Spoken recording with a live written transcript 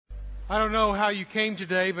I don't know how you came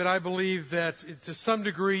today, but I believe that to some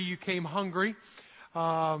degree you came hungry.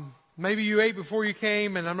 Maybe you ate before you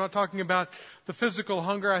came, and I'm not talking about the physical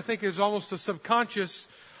hunger. I think there's almost a subconscious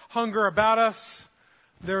hunger about us.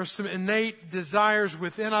 There are some innate desires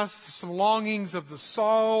within us, some longings of the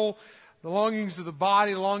soul, the longings of the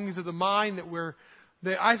body, the longings of the mind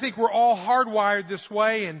that I think we're all hardwired this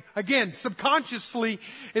way. And again, subconsciously,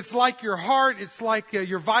 it's like your heart, it's like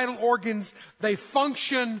your vital organs. They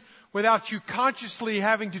function without you consciously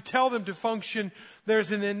having to tell them to function.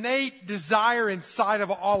 There's an innate desire inside of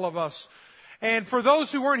all of us. And for those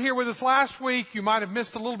who weren't here with us last week, you might have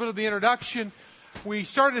missed a little bit of the introduction. We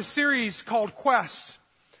started a series called Quest.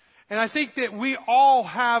 And I think that we all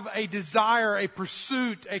have a desire, a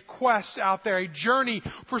pursuit, a quest out there, a journey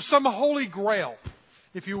for some holy grail,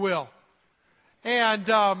 if you will.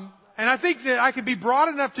 And I think that I can be broad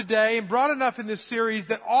enough today and broad enough in this series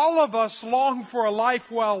that all of us long for a life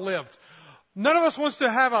well lived. None of us wants to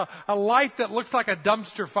have a life that looks like a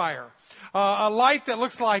dumpster fire. A life that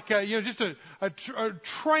looks like, just a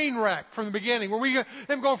train wreck from the beginning, where we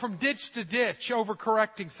go from ditch to ditch,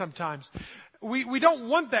 overcorrecting sometimes. We don't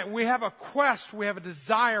want that. We have a quest. We have a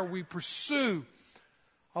desire. We pursue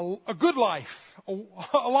a good life,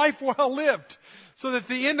 a life well lived, so that at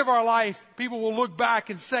the end of our life, people will look back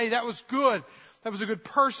and say, that was good. That was a good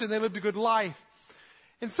person. They lived a good life.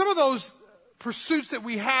 And some of those pursuits that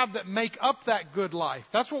we have that make up that good life,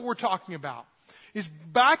 that's what we're talking about, is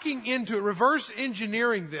backing into it, reverse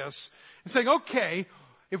engineering this, and saying, okay,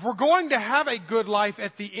 if we're going to have a good life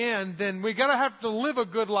at the end, then we gotta have to live a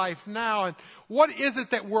good life now. And what is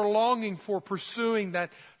it that we're longing for, pursuing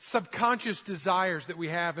that subconscious desires that we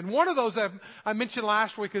have? And one of those that I mentioned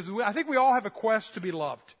last week is I think we all have a quest to be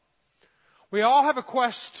loved. We all have a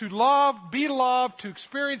quest to love, be loved, to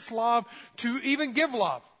experience love, to even give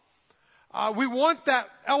love. We want that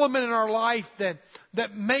element in our life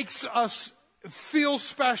that makes us feel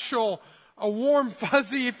special, a warm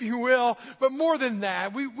fuzzy, if you will. But more than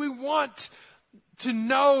that, we want to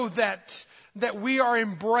know that we are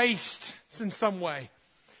embraced in some way,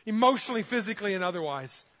 emotionally, physically, and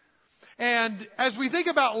otherwise. And as we think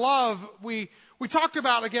about love, we talked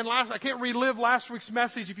about, again, I can't relive last week's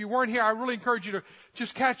message. If you weren't here, I really encourage you to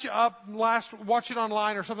just catch up, watch it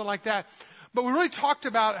online or something like that. But we really talked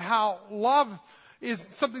about how love is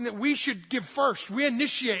something that we should give first. We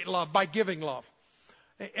initiate love by giving love.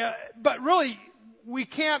 But really, we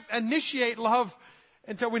can't initiate love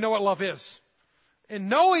until we know what love is. And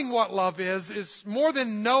knowing what love is more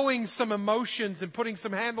than knowing some emotions and putting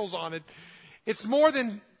some handles on it. It's more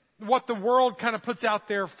than what the world kind of puts out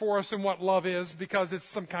there for us and what love is, because it's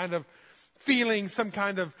some kind of feeling, some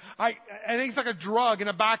kind of, I think it's like a drug in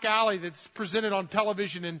a back alley that's presented on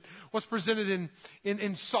television and what's presented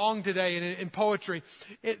in song today and in poetry.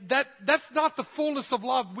 That's not the fullness of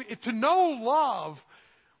love. To know love,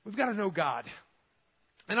 we've got to know God.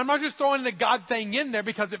 And I'm not just throwing the God thing in there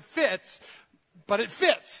because it fits, but it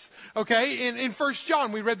fits. Okay? In 1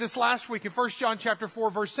 John, we read this last week in 1 John chapter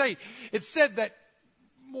 4, verse 8. It said that,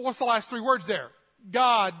 what's the last three words there?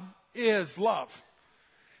 God is love.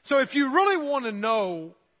 So if you really want to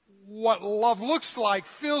know what love looks like,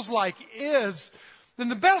 feels like, is, then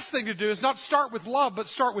the best thing to do is not start with love, but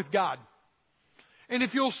start with God. And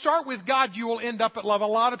if you'll start with God, you will end up at love. A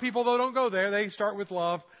lot of people, though, don't go there. They start with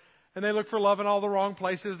love, and they look for love in all the wrong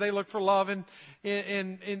places. They look for love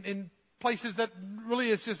in places that really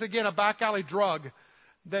is just, again, a back alley drug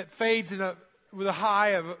that fades with a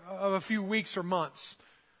high of a few weeks or months.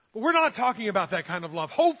 But we're not talking about that kind of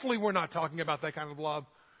love. Hopefully we're not talking about that kind of love.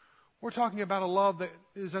 We're talking about a love that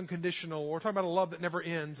is unconditional. We're talking about a love that never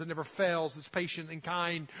ends and never fails, that's patient and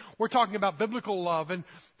kind. We're talking about biblical love. And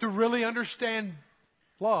to really understand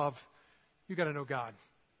love, you've got to know God.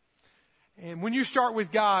 And when you start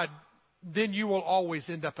with God, then you will always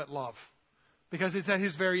end up at love, because it's at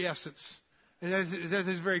His very essence. And it's at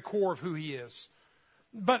His very core of who He is.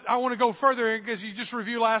 But I want to go further, because you just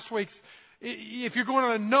reviewed last week's. If you're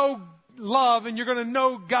going to know love and you're going to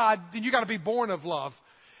know God, then you've got to be born of love.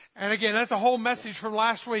 And again, that's a whole message from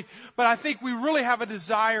last week. But I think we really have a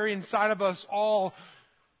desire inside of us all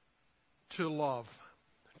to love,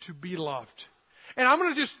 to be loved. And I'm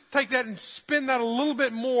going to just take that and spin that a little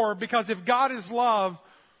bit more, because if God is love,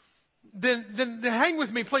 then hang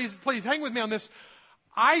with me, please hang with me on this.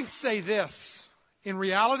 I say this, in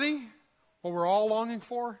reality, what we're all longing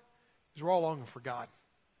for is we're all longing for God.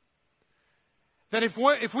 That if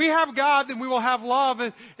we have God, then we will have love.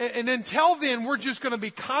 And until then, we're just going to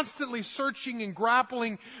be constantly searching and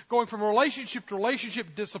grappling, going from relationship to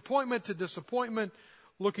relationship, disappointment to disappointment,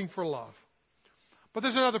 looking for love. But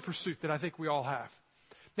there's another pursuit that I think we all have.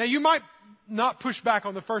 Now, you might not push back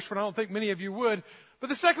on the first one. I don't think many of you would. But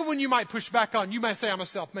the second one you might push back on. You might say, I'm a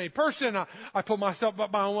self-made person. I pull myself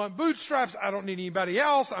up by my own bootstraps. I don't need anybody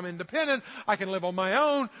else. I'm independent. I can live on my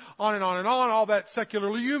own. On and on and on. All that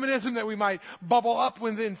secular humanism that we might bubble up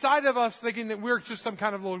with inside of us, thinking that we're just some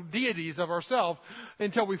kind of little deities of ourselves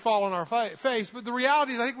until we fall on our face. But the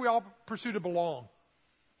reality is, I think we all pursue to belong.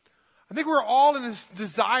 I think we're all in this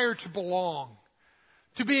desire to belong.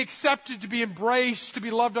 To be accepted, to be embraced, to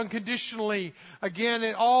be loved unconditionally. Again,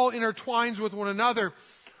 it all intertwines with one another.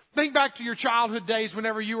 Think back to your childhood days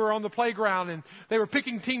whenever you were on the playground and they were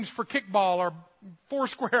picking teams for kickball or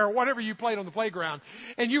foursquare or whatever you played on the playground,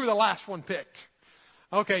 and you were the last one picked.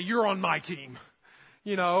 Okay, you're on my team.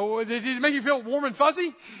 Did it make you feel warm and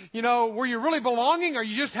fuzzy? Were you really belonging, or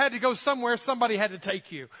you just had to go somewhere, somebody had to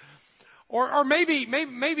take you? Or maybe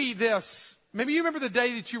this. Maybe you remember the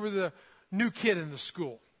day that you were the new kid in the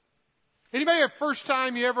school. Anybody, the first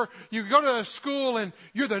time you go to a school and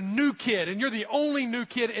you're the new kid and you're the only new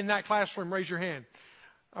kid in that classroom? Raise your hand.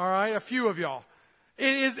 All right, a few of y'all.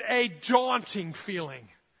 It is a daunting feeling.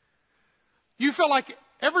 You feel like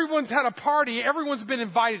everyone's had a party, everyone's been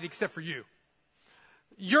invited except for you.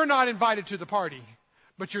 You're not invited to the party,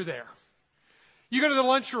 but you're there. You go to the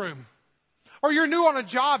lunchroom. Or you're new on a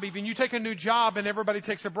job even. You take a new job and everybody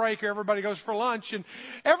takes a break or everybody goes for lunch. And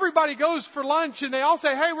everybody goes for lunch and they all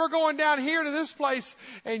say, hey, we're going down here to this place.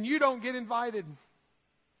 And you don't get invited.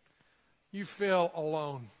 You feel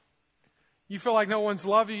alone. You feel like no one's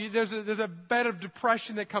loving you. There's a bed of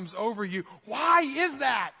depression that comes over you. Why is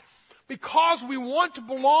that? Because we want to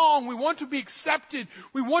belong. We want to be accepted.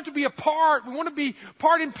 We want to be a part. We want to be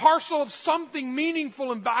part and parcel of something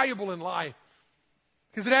meaningful and valuable in life.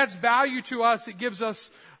 Because it adds value to us. It gives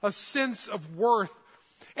us a sense of worth.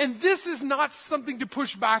 And this is not something to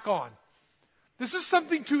push back on. This is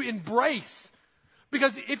something to embrace.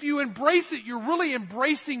 Because if you embrace it, you're really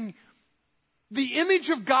embracing the image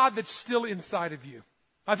of God that's still inside of you.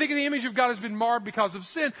 I think the image of God has been marred because of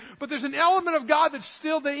sin, but there's an element of God that's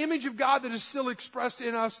still the image of God that is still expressed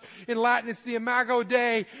in us. In Latin, it's the Imago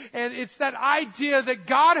Dei. And it's that idea that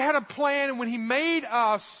God had a plan, and when He made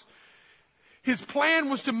us, His plan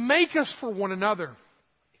was to make us for one another,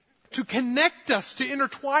 to connect us, to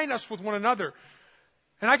intertwine us with one another.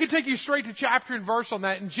 And I can take you straight to chapter and verse on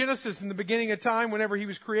that. In Genesis, in the beginning of time, whenever He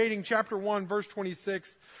was creating, chapter 1, verse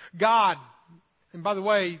 26, God, and by the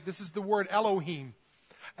way, this is the word Elohim.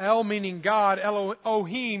 El meaning God,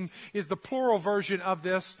 Elohim is the plural version of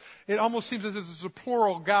this. It almost seems as if it's a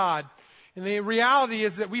plural God. And the reality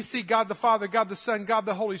is that we see God the Father, God the Son, God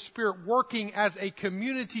the Holy Spirit working as a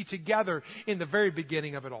community together in the very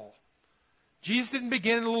beginning of it all. Jesus didn't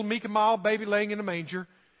begin in a little meek and mild baby laying in a manger.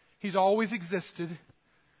 He's always existed.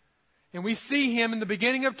 And we see Him in the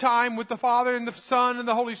beginning of time with the Father and the Son and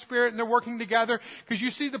the Holy Spirit, and they're working together. Because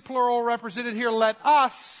you see the plural represented here. Let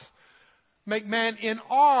us make man in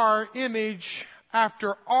our image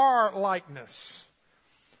after our likeness.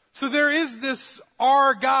 So there is this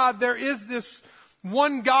our God, there is this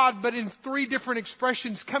one God, but in three different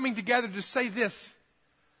expressions coming together to say this.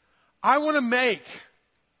 I want to make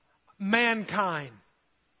mankind.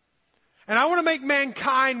 And I want to make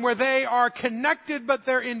mankind where they are connected, but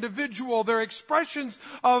they're individual. They're expressions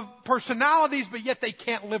of personalities, but yet they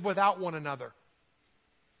can't live without one another.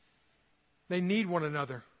 They need one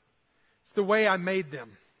another. It's the way I made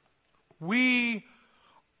them. We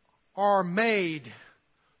are made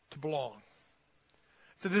to belong.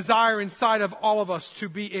 It's a desire inside of all of us to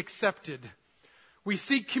be accepted. We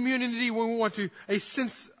seek community when we want a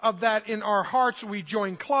sense of that in our hearts. We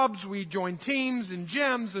join clubs, we join teams and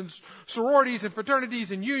gyms and sororities and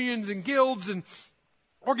fraternities and unions and guilds and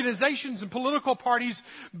organizations and political parties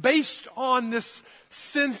based on this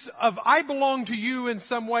sense of I belong to you in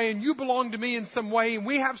some way and you belong to me in some way, and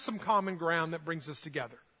we have some common ground that brings us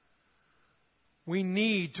together. We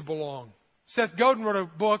need to belong. Seth Godin wrote a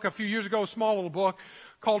book a few years ago, a small little book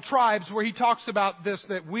called Tribes, where he talks about this,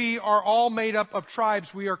 that we are all made up of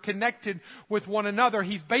tribes. We are connected with one another.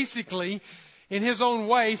 He's basically, in his own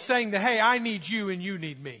way, saying that, hey, I need you and you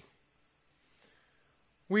need me.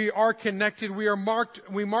 We are connected. We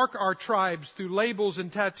mark our tribes through labels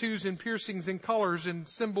and tattoos and piercings and colors and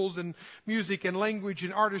symbols and music and language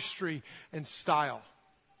and artistry and style.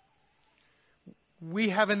 We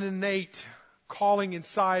have an innate calling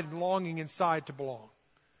inside, longing inside to belong.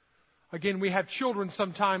 Again, we have children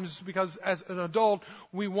sometimes because as an adult,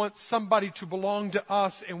 we want somebody to belong to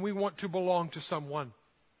us and we want to belong to someone.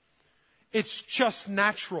 It's just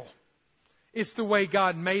natural. It's the way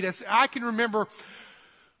God made us. I can remember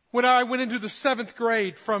When I went into the 7th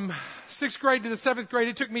grade, from 6th grade to the 7th grade,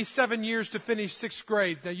 it took me 7 years to finish 6th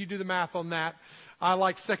grade. Now, you do the math on that. I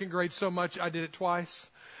liked 2nd grade so much, I did it twice.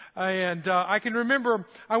 And I can remember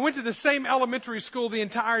I went to the same elementary school the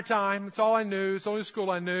entire time. It's all I knew. It's the only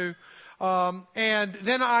school I knew. And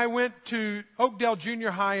then I went to Oakdale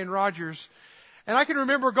Junior High in Rogers. And I can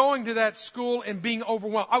remember going to that school and being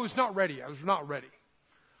overwhelmed. I was not ready. I was not ready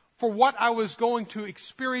for what I was going to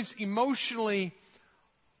experience emotionally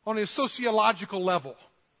on a sociological level,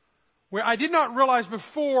 where I did not realize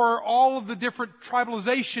before all of the different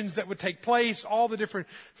tribalizations that would take place, all the different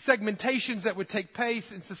segmentations that would take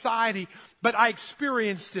place in society, but I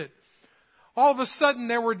experienced it. All of a sudden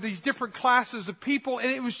there were these different classes of people, and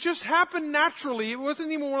it was just happened naturally. It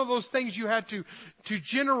wasn't even one of those things you had to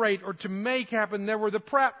generate or to make happen. There were the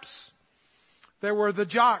preps. There were the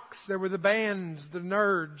jocks. There were the bands, the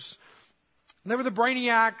nerds. There were the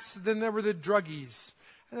brainiacs. Then there were the druggies.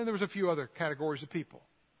 And then there was a few other categories of people.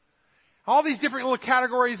 All these different little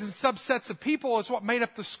categories and subsets of people is what made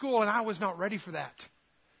up the school, and I was not ready for that.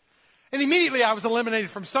 And immediately I was eliminated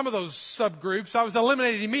from some of those subgroups. I was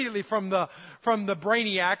eliminated immediately from the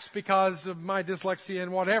brainiacs because of my dyslexia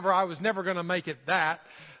and whatever. I was never going to make it that.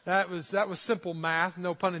 That was simple math,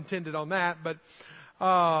 no pun intended on that. But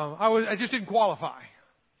I just didn't qualify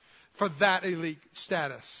for that elite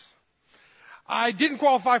status. I didn't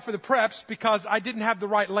qualify for the preps because I didn't have the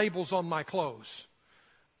right labels on my clothes.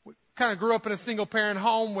 We kind of grew up in a single parent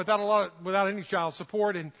home without any child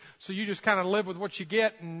support, and so you just kind of live with what you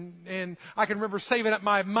get. And I can remember saving up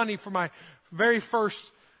my money for my very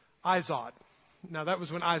first iZod. Now that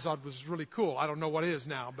was when iZod was really cool. I don't know what it is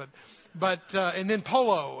now, but and then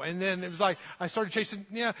Polo, and then it was like I started chasing.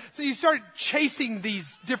 So you started chasing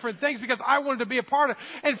these different things because I wanted to be a part of.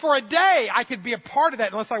 And for a day, I could be a part of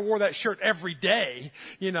that unless I wore that shirt every day,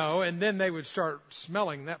 and then they would start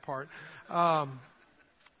smelling that part.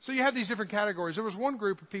 So you have these different categories. There was one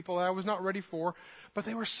group of people that I was not ready for, but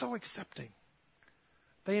they were so accepting.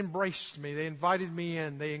 They embraced me. They invited me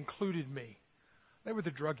in. They included me. They were the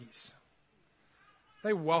druggies.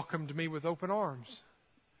 They welcomed me with open arms.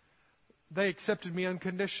 They accepted me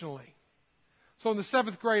unconditionally. So in the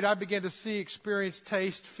 7th grade, I began to see, experience,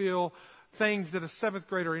 taste, feel things that a 7th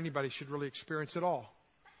grader or anybody should really experience at all.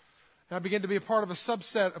 And I began to be a part of a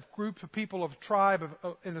subset of group of people, of a tribe,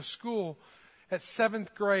 in a school at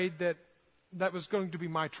 7th grade that was going to be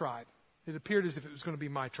my tribe. It appeared as if it was going to be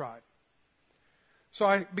my tribe. So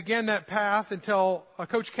I began that path until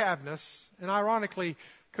Coach Cavness, and ironically,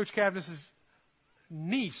 Coach Cavness's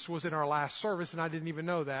niece was in our last service, and I didn't even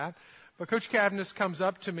know that. But Coach Cavness comes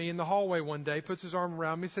up to me in the hallway one day, puts his arm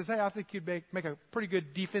around me, says, "Hey, I think you'd make a pretty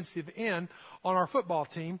good defensive end on our football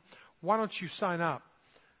team. Why don't you sign up?"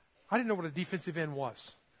 I didn't know what a defensive end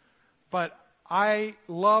was, but I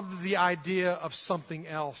loved the idea of something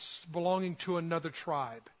else, belonging to another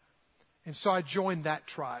tribe. And so I joined that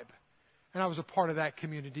tribe, and I was a part of that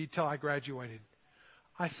community till I graduated.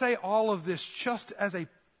 I say all of this just as a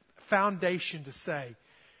foundation to say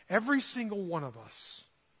every single one of us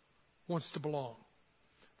wants to belong.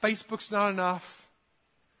 Facebook's not enough.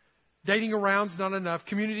 Dating around's not enough.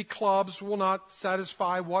 Community clubs will not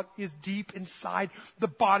satisfy what is deep inside the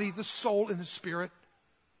body, the soul, and the spirit.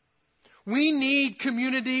 We need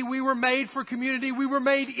community. We were made for community. We were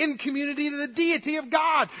made in community. The deity of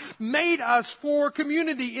God made us for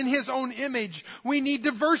community in His own image. We need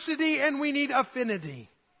diversity and we need affinity.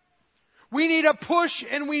 We need a push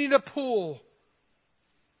and we need a pull.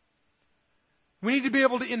 We need to be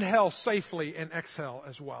able to inhale safely and exhale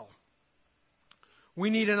as well. We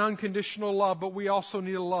need an unconditional love, but we also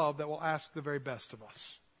need a love that will ask the very best of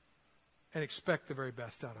us and expect the very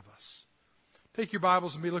best out of us. Take your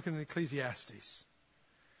Bibles and be looking at Ecclesiastes,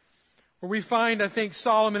 where we find, I think,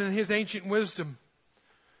 Solomon in his ancient wisdom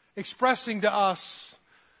expressing to us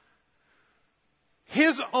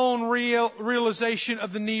his own realization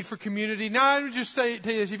of the need for community. Now, I would just say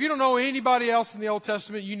to you this: if you don't know anybody else in the Old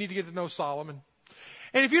Testament, you need to get to know Solomon.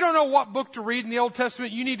 And if you don't know what book to read in the Old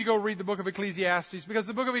Testament, you need to go read the book of Ecclesiastes, because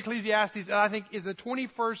the book of Ecclesiastes, I think, is the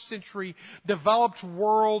 21st century developed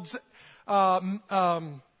world's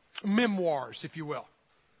memoirs, if you will.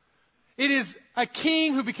 It is a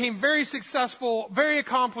king who became very successful, very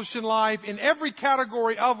accomplished in life, in every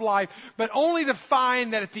category of life, but only to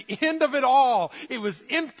find that at the end of it all, it was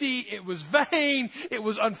empty, it was vain, it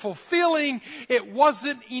was unfulfilling, it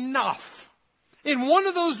wasn't enough. And one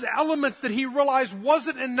of those elements that he realized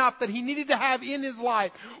wasn't enough, that he needed to have in his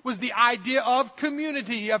life, was the idea of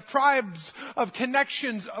community, of tribes, of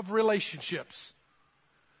connections, of relationships.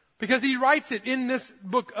 Because he writes it in this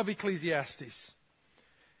book of Ecclesiastes.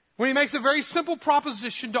 when he makes a very simple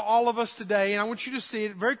proposition to all of us today, and I want you to see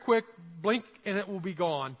it very quick, blink, and it will be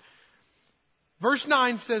gone. Verse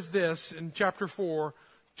 9 says this in chapter 4,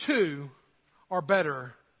 2 are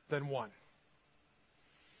better than 1.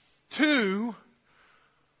 2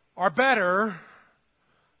 are better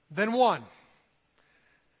than 1.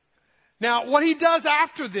 Now, what he does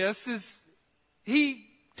after this is he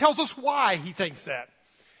tells us why he thinks that.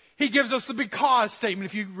 He gives us the because statement.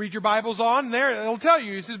 If you read your Bibles on there, it'll tell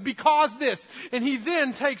you. He says, because this. And he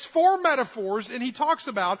then takes 4 metaphors and he talks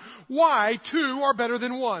about why 2 are better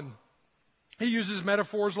than 1. He uses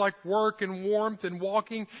metaphors like work and warmth and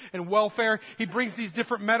walking and welfare. He brings these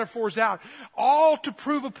different metaphors out, all to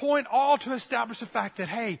prove a point, all to establish the fact that,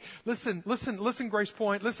 hey, listen, Grace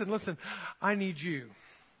Point, listen, I need you.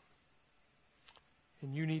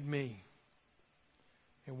 And you need me.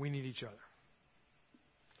 And we need each other.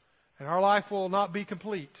 And our life will not be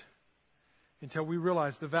complete until we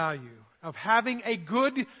realize the value of having a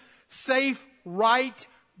good, safe, right,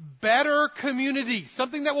 better community.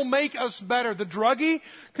 Something that will make us better. The druggie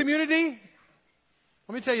community,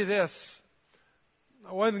 let me tell you this.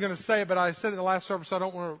 I wasn't going to say it, but I said it in the last service, so I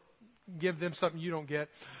don't want to give them something you don't get.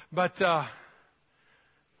 But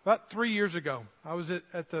about 3 years ago, I was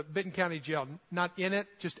at the Benton County Jail. Not in it,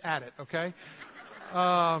 just at it, okay?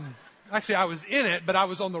 Actually, I was in it, but I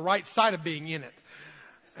was on the right side of being in it.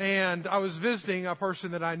 And I was visiting a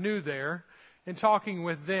person that I knew there and talking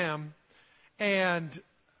with them. And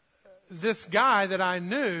this guy that I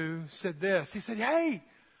knew said this. He said, hey,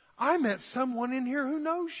 I met someone in here who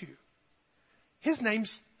knows you. His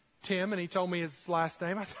name's Tim, and he told me his last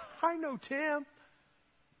name. I said, I know Tim.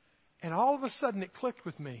 And all of a sudden it clicked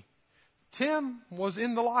with me. Tim was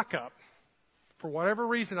in the lockup. For whatever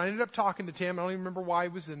reason, I ended up talking to Tim. I don't even remember why he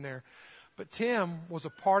was in there. But Tim was a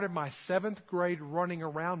part of my 7th grade running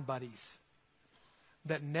around buddies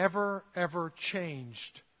that never, ever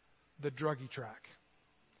changed the druggie track.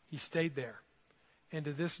 He stayed there. And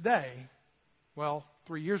to this day, well,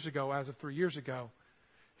 3 years ago, as of 3 years ago,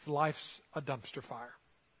 his life's a dumpster fire.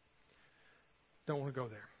 Don't want to go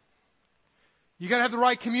there. You got to have the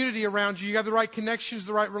right community around you. You got the right connections,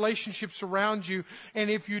 the right relationships around you. And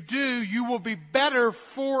if you do, you will be better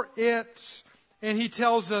for it. And he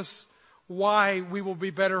tells us why we will be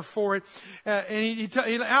better for it. And he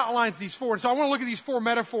outlines these 4. So I want to look at these 4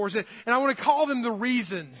 metaphors, and I want to call them the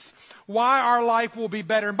reasons why our life will be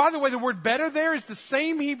better. And by the way, the word better there is the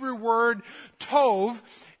same Hebrew word tov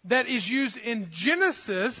that is used in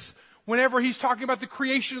Genesis whenever he's talking about the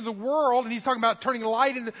creation of the world, and he's talking about turning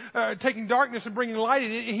light into, taking darkness and bringing light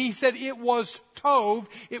in it, and he said it was tov,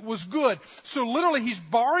 it was good. So literally he's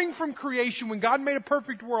borrowing from creation when God made a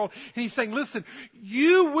perfect world, and he's saying, listen,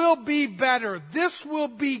 you will be better, this will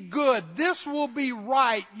be good, this will be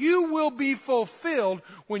right, you will be fulfilled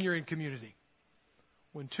when you're in community.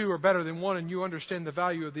 When 2 are better than 1 and you understand the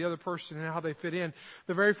value of the other person and how they fit in.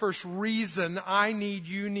 The very first reason I need,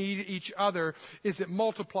 you need each other is it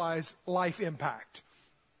multiplies life impact.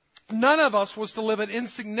 None of us was to live an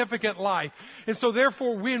insignificant life. And so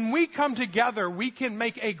therefore, when we come together, we can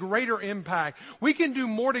make a greater impact. We can do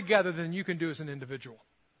more together than you can do as an individual.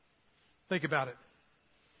 Think about it.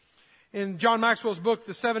 In John Maxwell's book,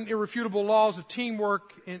 The 7 Irrefutable Laws of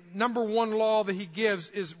Teamwork, number 1 law that he gives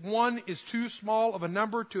is 1 is too small of a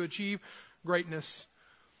number to achieve greatness.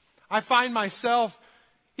 I find myself,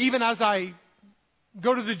 even as I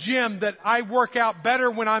go to the gym, that I work out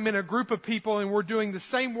better when I'm in a group of people and we're doing the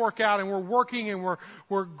same workout and we're working and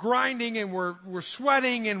we're grinding and we're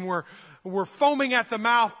sweating and we're foaming at the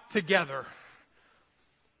mouth together.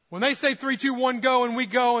 When they say 3, 2, 1, go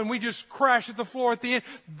and we just crash at the floor at the end,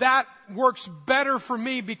 that works better for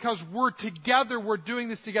me because we're together, we're doing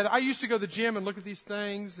this together. I used to go to the gym and look at these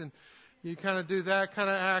things and you kind of do that kind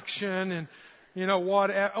of action and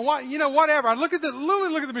whatever. I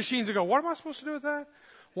literally look at the machines and go, what am I supposed to do with that?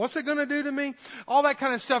 What's it going to do to me? All that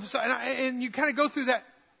kind of stuff. So, and you kind of go through that.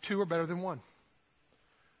 2 are better than 1.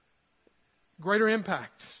 Greater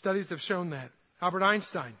impact. Studies have shown that. Albert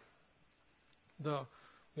Einstein, the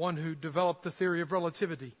one who developed the theory of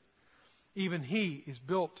relativity, even he has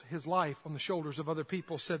built his life on the shoulders of other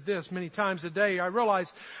people, said this many times a day, I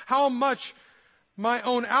realize how much my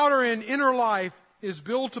own outer and inner life is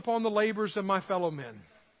built upon the labors of my fellow men.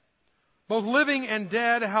 Both living and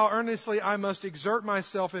dead, how earnestly I must exert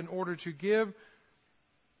myself in order to give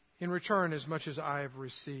in return as much as I have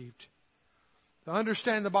received. To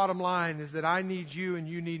understand the bottom line is that I need you and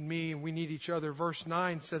you need me and we need each other. Verse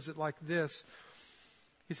 9 says it like this.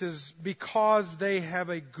 He says, because they have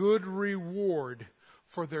a good reward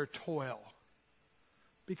for their toil.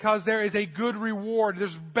 Because there is a good reward.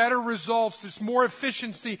 There's better results. There's more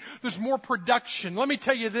efficiency. There's more production. Let me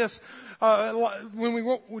tell you this. When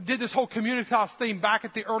we did this whole Communitas theme back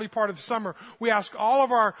at the early part of the summer, we asked all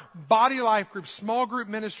of our body life groups, small group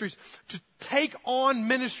ministries, to take on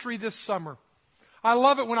ministry this summer. I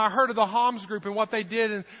love it when I heard of the Homs group and what they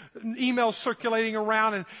did and emails circulating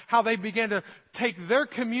around and how they began to take their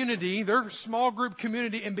community, their small group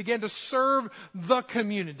community, and began to serve the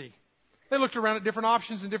community. They looked around at different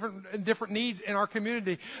options and different needs in our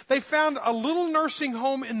community. They found a little nursing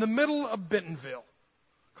home in the middle of Bentonville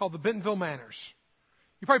called the Bentonville Manors.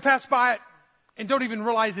 You probably pass by it and don't even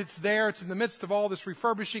realize it's there. It's in the midst of all this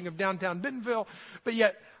refurbishing of downtown Bentonville, but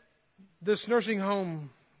yet this nursing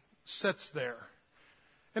home sits there.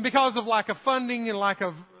 And because of lack of funding and lack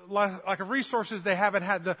of resources, they haven't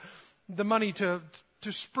had the money to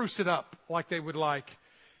spruce it up like they would like.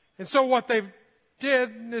 And so what they've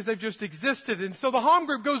did is they've just existed. And so the Hom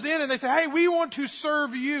group goes in and they say, hey, we want to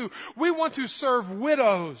serve you. We want to serve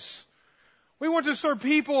widows. We want to serve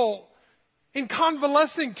people in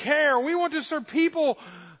convalescent care. We want to serve people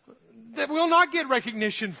that will not get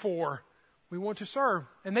recognition for. We want to serve.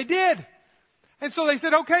 And they did. And so they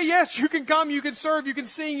said, okay, yes, you can come, you can serve, you can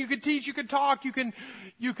sing, you can teach, you can talk,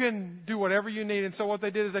 you can do whatever you need. And so what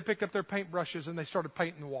they did is they picked up their paintbrushes and they started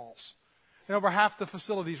painting the walls. And over half the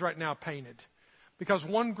facilities right now painted. Because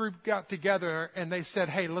one group got together and they said,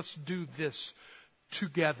 hey, let's do this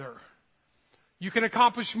together. You can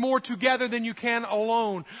accomplish more together than you can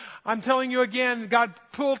alone. I'm telling you again, God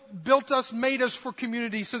built us, made us for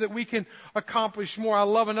community so that we can accomplish more. I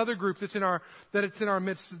love another group it's in our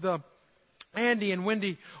midst, the Andy and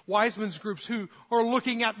Wendy Wiseman's groups, who are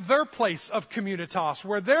looking at their place of Communitas,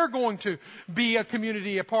 where they're going to be a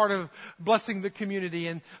community, a part of blessing the community.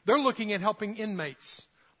 And they're looking at helping inmates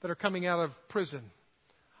that are coming out of prison.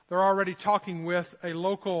 They're already talking with a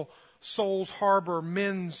local Souls Harbor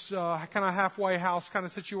men's kind of halfway house kind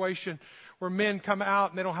of situation where men come out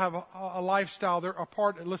and they don't have a lifestyle. They're a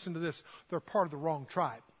part, listen to this, they're part of the wrong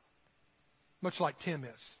tribe. Much like Tim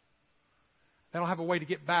is. They don't have a way to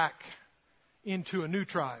get back into a new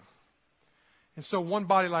tribe. And so one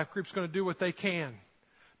Body Life group is going to do what they can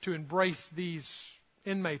to embrace these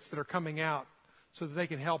inmates that are coming out so that they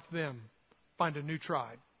can help them find a new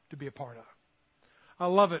tribe to be a part of. I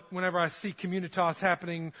love it whenever I see Communitas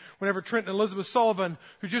happening, whenever Trent and Elizabeth Sullivan,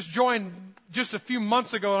 who just joined just a few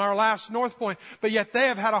months ago in our last North Point, but yet they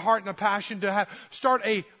have had a heart and a passion to start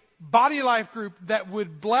a Body Life group that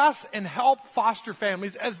would bless and help foster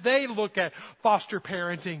families as they look at foster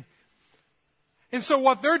parenting. And so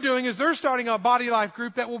what they're doing is they're starting a Body Life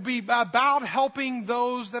group that will be about helping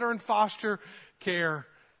those that are in foster care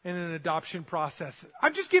in an adoption process.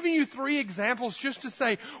 I'm just giving you 3 examples just to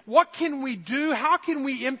say, what can we do? How can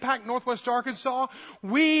we impact Northwest Arkansas?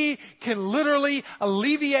 We can literally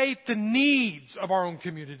alleviate the needs of our own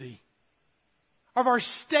community, of our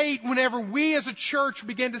state. Whenever we as a church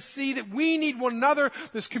begin to see that we need one another,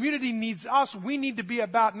 this community needs us, we need to be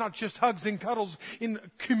about not just hugs and cuddles in a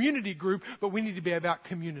community group, but we need to be about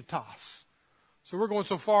Communitas. So we're going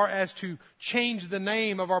so far as to change the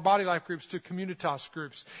name of our Body Life groups to Communitas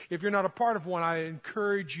groups. If you're not a part of one, I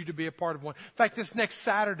encourage you to be a part of one. In fact, this next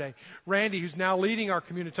Saturday, Randy, who's now leading our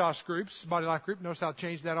Communitas groups, Body Life group, notice how I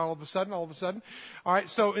changed that all of a sudden. All right,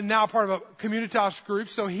 so and now part of a Communitas group,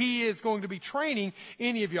 so he is going to be training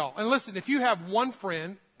any of y'all. And listen, if you have one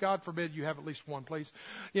friend, God forbid you have at least one, please.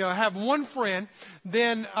 Have one friend,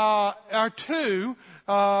 then or 2,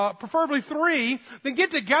 preferably 3, then get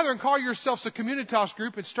together and call yourselves a Communitas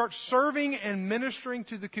group and start serving and ministering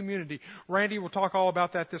to the community. Randy will talk all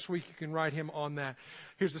about that this week. You can write him on that.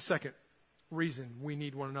 Here's the second reason we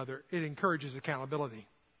need one another. It encourages accountability.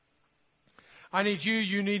 I need you,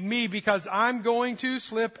 you need me, because I'm going to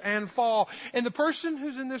slip and fall. And the person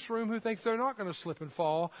who's in this room who thinks they're not going to slip and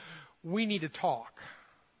fall, we need to talk.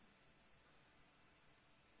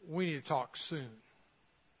 We need to talk soon.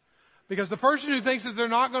 Because the person who thinks that they're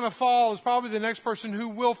not going to fall is probably the next person who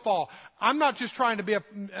will fall. I'm not just trying to be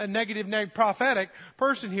a negative prophetic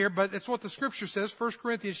person here, but it's what the Scripture says, 1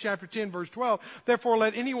 Corinthians chapter 10, verse 12. Therefore,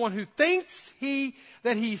 let anyone who thinks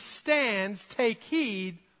that he stands take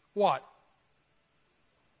heed, what?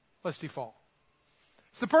 Lest he fall.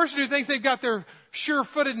 It's the person who thinks they've got their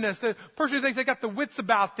sure-footedness, the person who thinks they've got the wits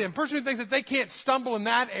about them, the person who thinks that they can't stumble in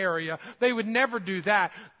that area, they would never do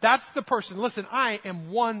that. That's the person. Listen, I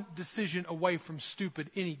am one decision away from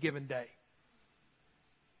stupid any given day.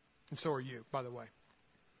 And so are you, by the way.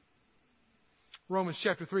 Romans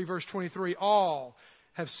chapter 3, verse 23, all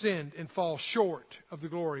have sinned and fall short of the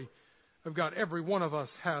glory of God. Every one of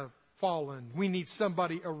us have fallen. We need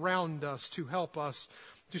somebody around us to help us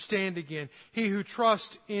to stand again. He who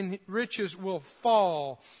trusts in riches will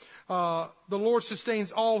fall. The Lord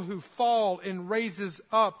sustains all who fall and raises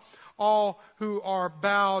up all who are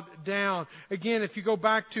bowed down. Again, if you go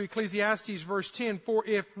back to Ecclesiastes verse 10, for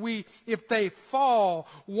if they fall,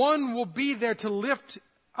 one will be there to lift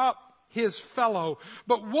up his fellow.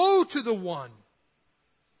 But woe to the one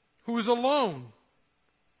who is alone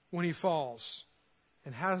when he falls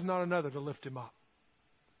and has not another to lift him up.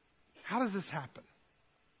 How does this happen?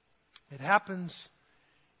 It happens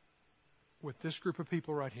with this group of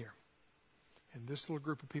people right here, and this little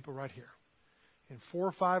group of people right here, and 4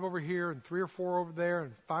 or 5 over here, and 3 or 4 over there,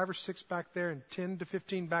 and 5 or 6 back there, and 10 to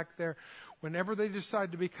 15 back there. Whenever they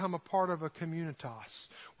decide to become a part of a communitas,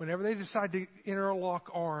 whenever they decide to interlock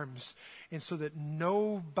arms, and so that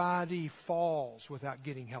nobody falls without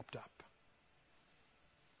getting helped up.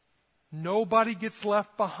 Nobody gets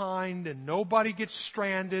left behind, and nobody gets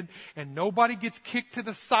stranded, and nobody gets kicked to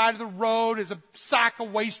the side of the road as a sack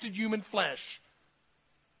of wasted human flesh.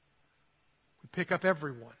 We pick up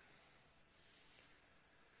everyone.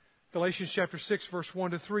 Galatians chapter 6, verse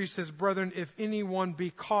 1 to 3 says, Brethren, if anyone be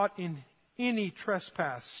caught in any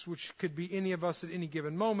trespass, which could be any of us at any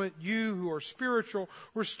given moment, you who are spiritual,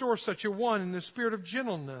 restore such a one in the spirit of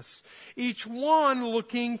gentleness, each one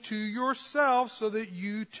looking to yourself, so that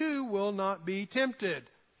you too will not be tempted.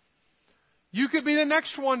 You could be the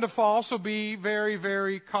next one to fall, so be very,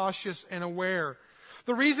 very cautious and aware.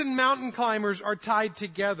 The reason mountain climbers are tied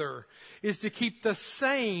together is to keep the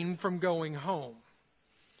sane from going home.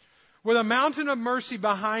 With a mountain of mercy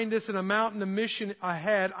behind us and a mountain of mission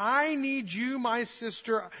ahead, I need you, my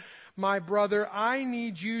sister, my brother. I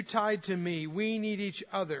need you tied to me. We need each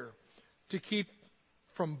other to keep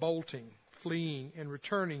from bolting, fleeing, and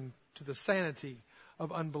returning to the sanity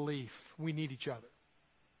of unbelief. We need each other.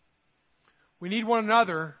 We need one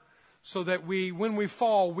another so that when we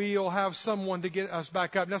fall, we'll have someone to get us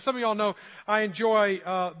back up. Now, some of y'all know I enjoy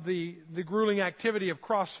the grueling activity of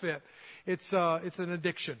CrossFit. It's an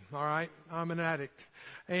addiction, all right? I'm an addict.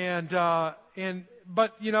 But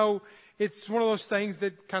you know, it's one of those things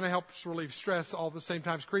that kind of helps relieve stress all at the same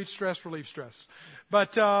time. Creates stress, relieves stress.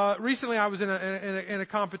 But recently I was in a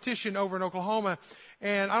competition over in Oklahoma,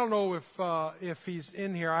 and I don't know if he's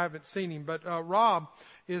in here. I haven't seen him, but Rob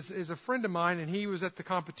is a friend of mine, and he was at the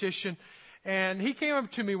competition. And he came up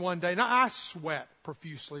to me one day. Now, I sweat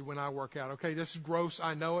profusely when I work out. Okay, this is gross.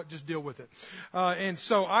 I know it. Just deal with it. And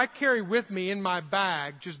so I carry with me in my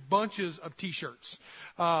bag just bunches of T-shirts.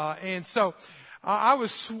 And so I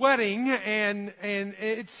was sweating, and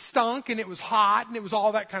it stunk, and it was hot, and it was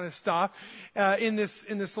all that kind of stuff in this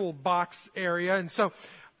little box area. And so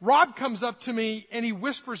Rob comes up to me, and he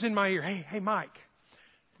whispers in my ear, "Hey, Mike,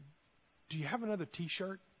 do you have another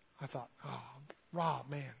T-shirt?" I thought, "Oh, Rob,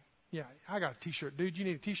 man. Yeah, I got a T-shirt. Dude, you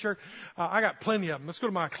need a T-shirt? I got plenty of them. Let's go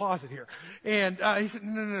to my closet here." And he said,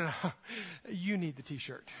 No. You need the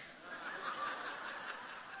T-shirt.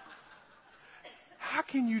 How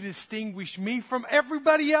can you distinguish me from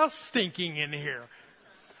everybody else stinking in here?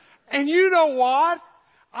 And you know what?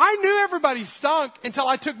 I knew everybody stunk until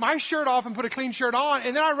I took my shirt off and put a clean shirt on,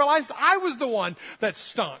 and then I realized I was the one that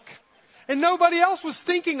stunk. And nobody else was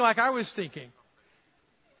stinking like I was stinking.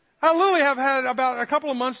 I literally have had about a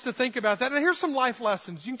couple of months to think about that. And here's some life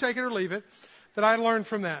lessons. You can take it or leave it that I learned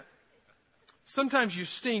from that. Sometimes you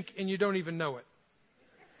stink and you don't even know it.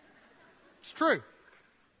 It's true.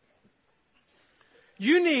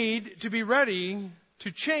 You need to be ready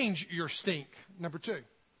to change your stink. Number 2.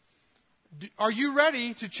 Are you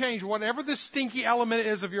ready to change whatever the stinky element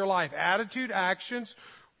is of your life? Attitude, actions.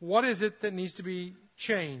 What is it that needs to be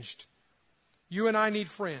changed? You and I need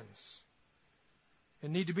friends.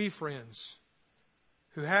 And need to be friends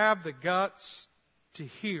who have the guts to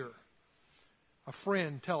hear a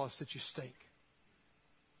friend tell us that you stink.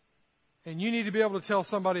 And you need to be able to tell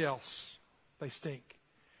somebody else they stink.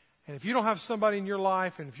 And if you don't have somebody in your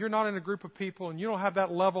life, and if you're not in a group of people, and you don't have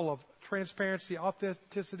that level of transparency,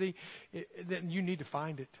 authenticity, then you need to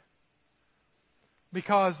find it.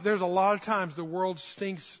 Because there's a lot of times the world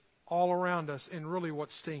stinks all around us, and really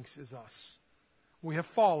what stinks is us. We have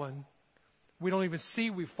fallen. We don't even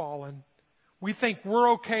see we've fallen. We think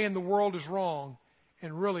we're okay and the world is wrong,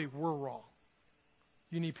 and really we're wrong.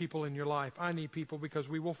 You need people in your life. I need people because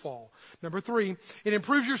we will fall. Number 3, it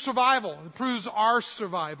improves your survival. It improves our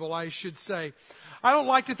survival, I should say. I don't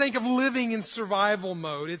like to think of living in survival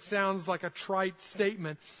mode. It sounds like a trite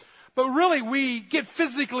statement. But really, we get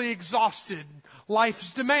physically exhausted.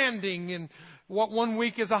 Life's demanding, and what one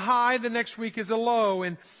week is a high, the next week is a low,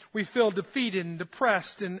 and we feel defeated and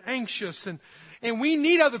depressed and anxious, and we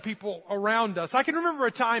need other people around us. I can remember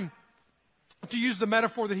a time to use the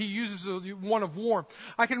metaphor that he uses, one of warmth.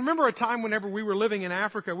 I can remember a time whenever we were living in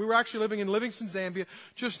Africa. We were actually living in Livingstone, Zambia.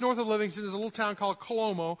 Just north of Livingstone is a little town called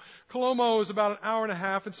Colombo. Colombo is about an hour and a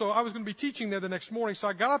half, and so I was going to be teaching there the next morning. So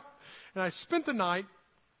I got up and I spent the night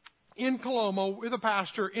in Colombo with a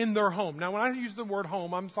pastor in their home. Now, when I use the word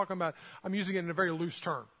home, I'm using it in a very loose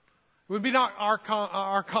term. It would be not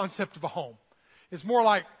our concept of a home. It's more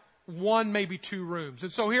like one, maybe two rooms.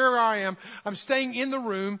 And so here I am. I'm staying in the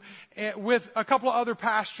room with a couple of other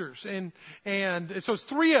pastors. And so it's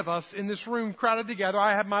three of us in this room crowded together.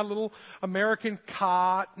 I have my little American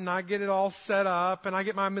cot, and I get it all set up, and I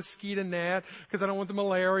get my mosquito net because I don't want the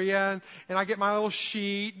malaria, and I get my little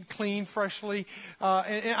sheet cleaned freshly,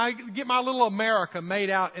 and I get my little America made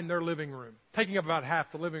out in their living room. Taking up about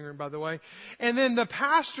half the living room, by the way. And then the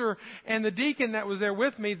pastor and the deacon that was there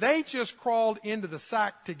with me, they just crawled into the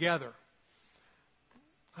sack together.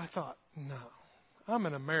 I thought, no, I'm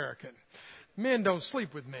an American. Men don't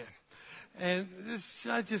sleep with men. And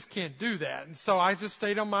I just can't do that. And so I just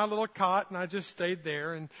stayed on my little cot, and I just stayed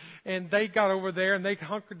there. And they got over there, and they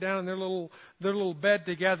hunkered down in their little bed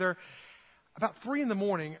together. About 3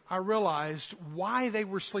 a.m, I realized why they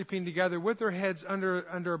were sleeping together with their heads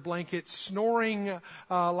under a blanket, snoring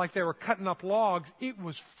like they were cutting up logs. It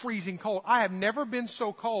was freezing cold. I have never been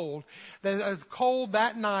so cold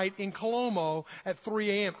that night in Colombo at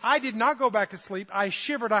 3 a.m. I did not go back to sleep. I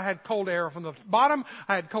shivered. I had cold air from the bottom.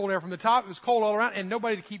 I had cold air from the top. It was cold all around, and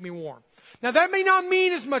nobody to keep me warm. Now, that may not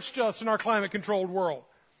mean as much to us in our climate-controlled world.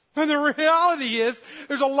 And the reality is,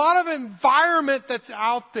 there's a lot of environment that's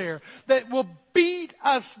out there that will beat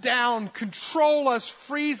us down, control us,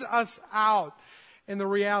 freeze us out. And the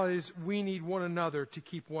reality is, we need one another to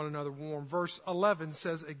keep one another warm. Verse 11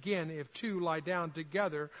 says, again, if two lie down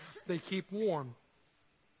together, they keep warm.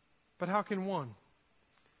 But how can one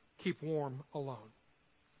keep warm alone?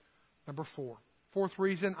 Number 4. Fourth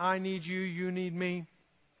reason, I need you, you need me,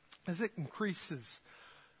 is it increases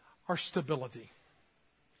our stability.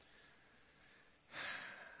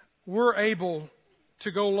 We're able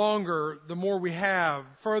to go longer the more we have,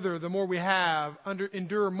 further the more we have,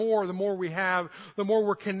 endure more the more we have, the more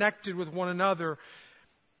we're connected with one another.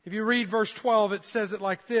 If you read verse 12, it says it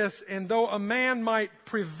like this, and though a man might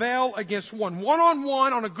prevail against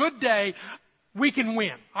one-on-one on a good day, we can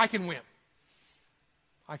win. I can win.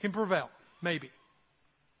 I can prevail. Maybe,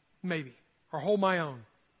 or hold my own.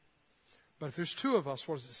 But if there's 2 of us,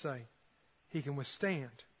 what does it say? He can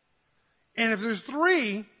withstand. And if there's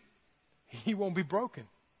 3, he won't be broken.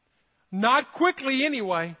 Not quickly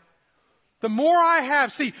anyway. The more I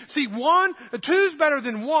have, see, 2's better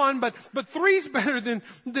than 1, but 3's better than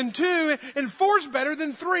 2, and 4's better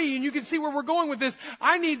than 3. And you can see where we're going with this.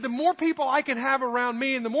 I need the more people I can have around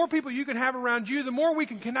me, and the more people you can have around you, the more we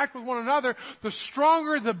can connect with one another, the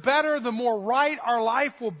stronger, the better, the more right our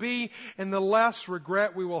life will be, and the less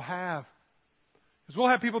regret we will have. Because we'll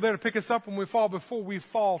have people there to pick us up when we fall before we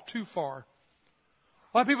fall too far.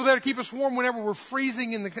 We'll have people there to keep us warm whenever we're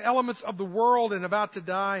freezing in the elements of the world and about to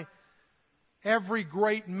die. Every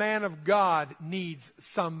great man of God needs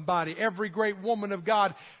somebody. Every great woman of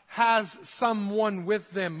God has someone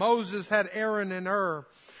with them. Moses had Aaron and Hur.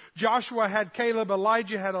 Joshua had Caleb.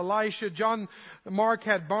 Elijah had Elisha. John Mark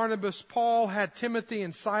had Barnabas. Paul had Timothy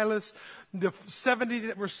and Silas. The 70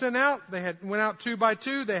 that were sent out, went out 2 by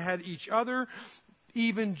 2. They had each other.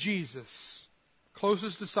 Even Jesus'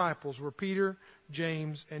 closest disciples were Peter,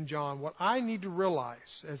 James, and John. What I need to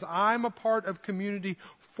realize as I'm a part of community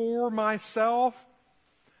for myself,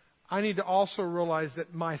 I need to also realize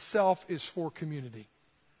that myself is for community.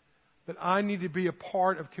 That I need to be a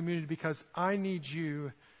part of community because I need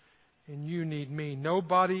you and you need me.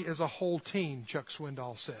 Nobody is a whole team, Chuck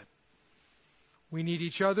Swindoll said. We need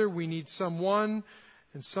each other, we need someone,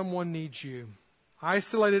 and someone needs you.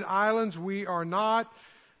 Isolated islands, we are not.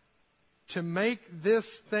 To make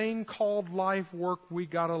this thing called life work, we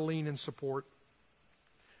got to lean and support,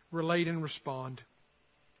 relate and respond,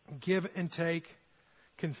 give and take,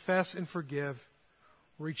 confess and forgive,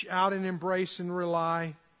 reach out and embrace and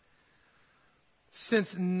rely.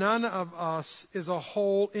 Since none of us is a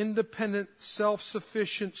whole, independent,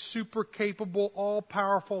 self-sufficient, super capable,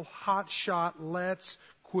 all-powerful hotshot, let's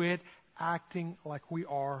quit acting like we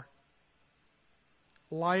are.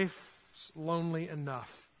 Life's lonely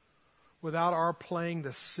enough without our playing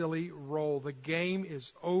the silly role. The game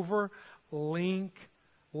is over.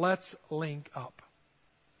 Let's link up.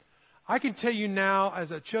 I can tell you now,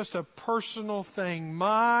 as just a personal thing,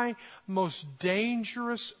 my most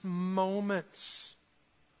dangerous moments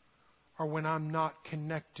are when I'm not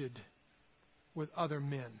connected with other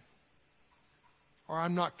men, or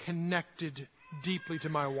I'm not connected deeply to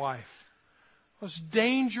my wife, most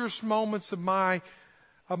dangerous moments of my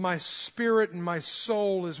spirit and my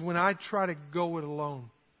soul is when I try to go it alone.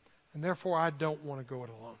 And therefore, I don't want to go it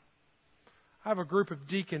alone. I have a group of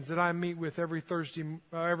deacons that I meet with every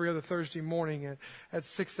other Thursday morning at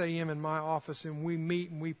 6 a.m. in my office, and we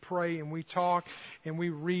meet and we pray and we talk and we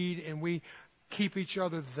read and we keep each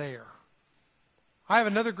other there. I have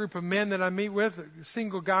another group of men that I meet with,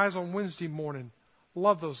 single guys, on Wednesday morning.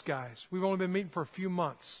 Love those guys. We've only been meeting for a few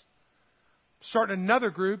months. Starting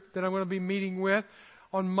another group that I'm going to be meeting with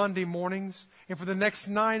on Monday mornings, and for the next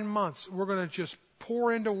 9 months, we're going to just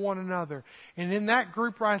pour into one another. And in that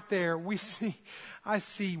group right there, I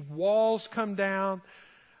see walls come down.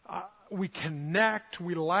 We connect.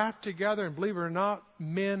 We laugh together. And believe it or not,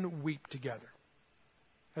 men weep together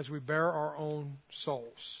as we bear our own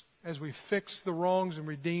souls, as we fix the wrongs and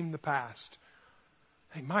redeem the past.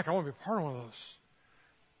 Hey, Mike, I want to be a part of one of those.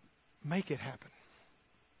 Make it happen.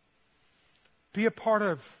 Be a part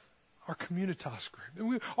of our Communitas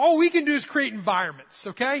group. All we can do is create environments,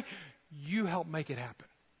 okay? You help make it happen.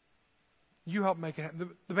 You help make it happen.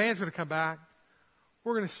 The band's going to come back.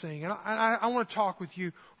 We're going to sing. And I want to talk with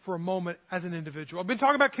you for a moment as an individual. I've been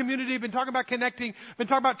talking about community. I've been talking about connecting. I've been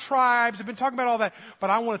talking about tribes. I've been talking about all that. But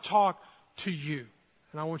I want to talk to you.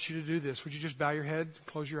 And I want you to do this. Would you just bow your heads and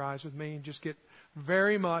close your eyes with me and just get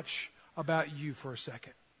very much about you for a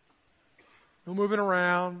second? No moving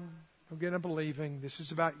around. No getting up and leaving. This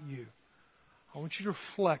is about you. I want you to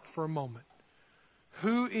reflect for a moment.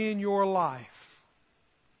 Who in your life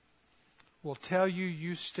will tell you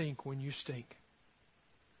you stink when you stink?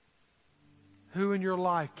 Who in your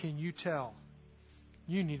life can you tell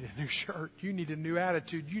you need a new shirt, you need a new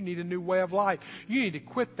attitude, you need a new way of life, you need to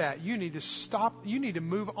quit that, you need to stop, you need to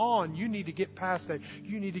move on, you need to get past that,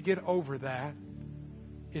 you need to get over that?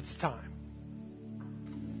 It's time.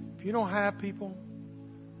 If you don't have people,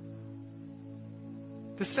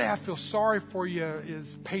 to say I feel sorry for you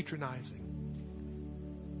is patronizing.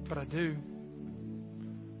 But I do.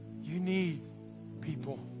 You need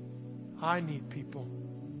people. I need people.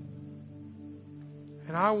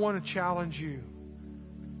 And I want to challenge you.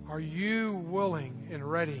 Are you willing and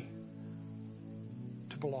ready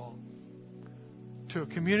to belong to a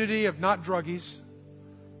community of not druggies,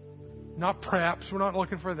 not preps? We're not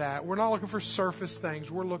looking for that. We're not looking for surface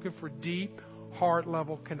things. We're looking for deep,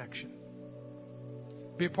 heart-level connection.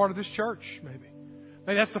 Be a part of this church, maybe.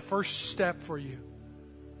 Maybe that's the first step for you.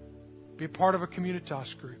 Be a part of a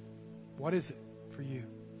Communitas group. What is it for you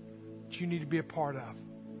that you need to be a part of,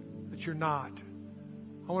 that you're not?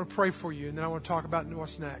 I want to pray for you, and then I want to talk about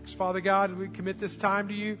what's next. Father God, we commit this time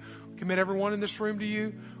to you. We commit everyone in this room to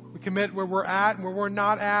you. We commit where we're at and where we're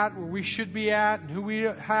not at, where we should be at, and who we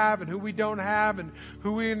have and who we don't have, and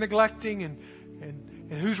who we're neglecting, and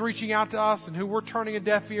who's reaching out to us, and who we're turning a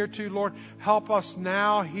deaf ear to. Lord, help us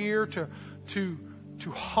now here to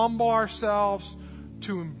humble ourselves,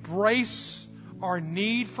 to embrace our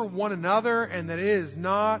need for one another, and that it is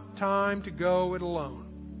not time to go it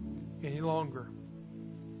alone any longer.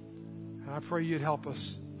 And I pray you'd help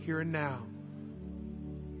us here and now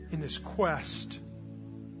in this quest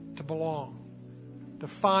to belong, to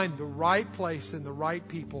find the right place and the right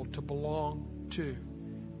people to belong to,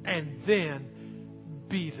 and then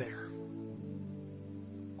be there.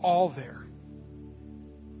 All there.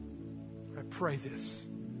 I pray this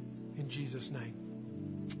in Jesus' name.